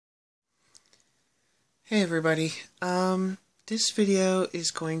Hey everybody, this video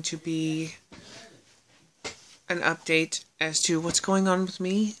is going to be an update as to what's going on with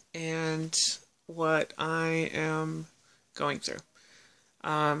me and what I am going through.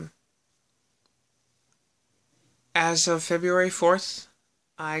 As of February 4th,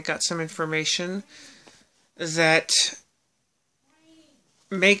 I got some information that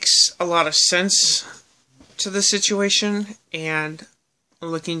makes a lot of sense to the situation, and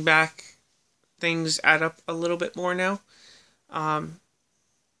looking back, things add up a little bit more now. Now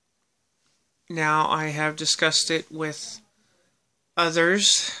I have discussed it with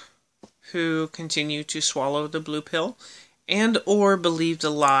others who continue to swallow the blue pill and or believe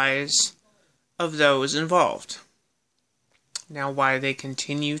the lies of those involved. Now, why they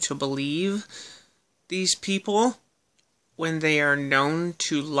continue to believe these people when they are known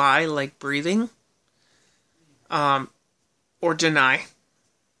to lie like breathing, or deny,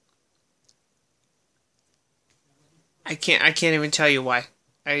 I can't even tell you why.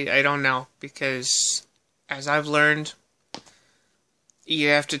 I don't know, because as I've learned, you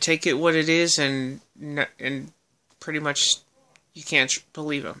have to take it what it is, and pretty much you can't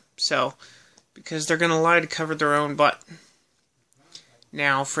believe them. So, because they're going to lie to cover their own butt.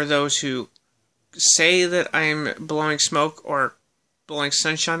 Now, for those who say that I'm blowing smoke or blowing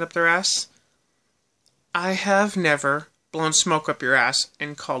sunshine up their ass, I have never blown smoke up your ass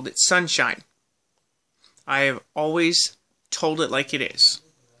and called it sunshine. I have always told it like it is.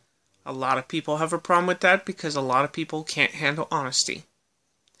 A lot of people have a problem with that because a lot of people can't handle honesty.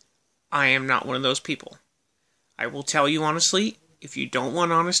 I am not one of those people. I will tell you honestly. If you don't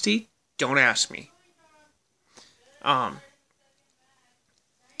want honesty, don't ask me. But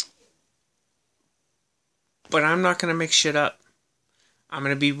I'm not going to make shit up. I'm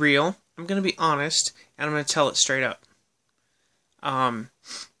going to be real. I'm going to be honest. And I'm going to tell it straight up.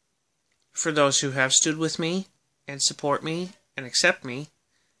 For those who have stood with me and support me and accept me,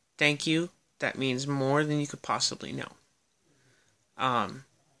 thank you. That means more than you could possibly know.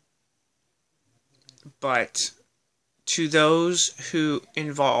 But to those who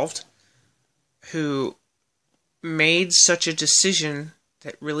involved, who made such a decision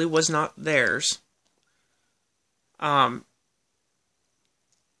that really was not theirs, and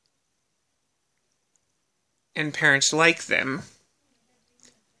parents like them,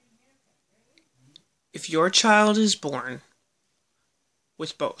 if your child is born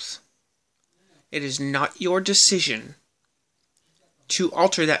with both, it is not your decision to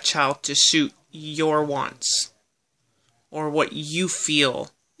alter that child to suit your wants or what you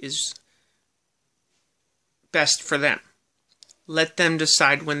feel is best for them. Let them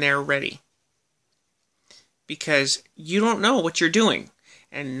decide when they're ready. Because you don't know what you're doing.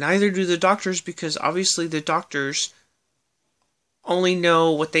 And neither do the doctors, because obviously the doctors only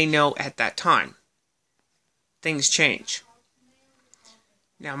know what they know at that time. Things change.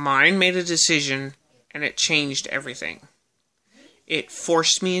 Now, mine made a decision, and it changed everything. It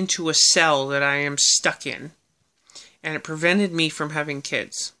forced me into a cell that I am stuck in, and it prevented me from having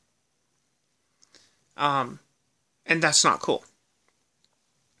kids. And that's not cool.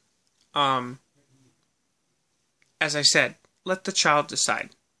 As I said, let the child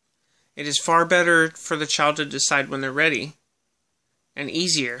decide. It is far better for the child to decide when they're ready, and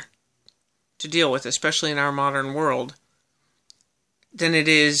easier to deal with, especially in our modern world, than it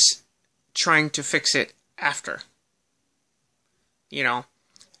is trying to fix it after. You know,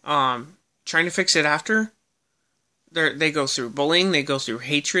 trying to fix it after, they go through bullying, they go through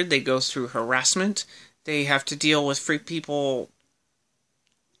hatred, they go through harassment, they have to deal with free people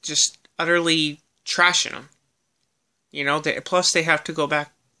just utterly trashing them. You know, plus they have to go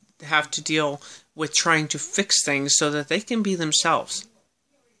back, have to deal with trying to fix things so that they can be themselves.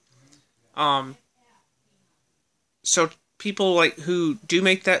 So people like who do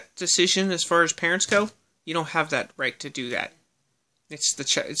make that decision as far as parents go, you don't have that right to do that. It's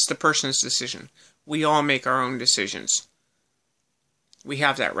the person's decision. We all make our own decisions. We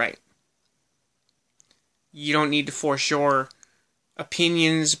have that right. You don't need to force your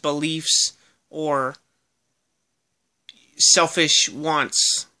opinions, beliefs, or selfish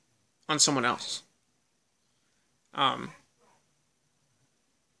wants on someone else.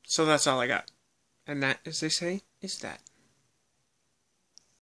 So that's all I got. And that, as they say, is that.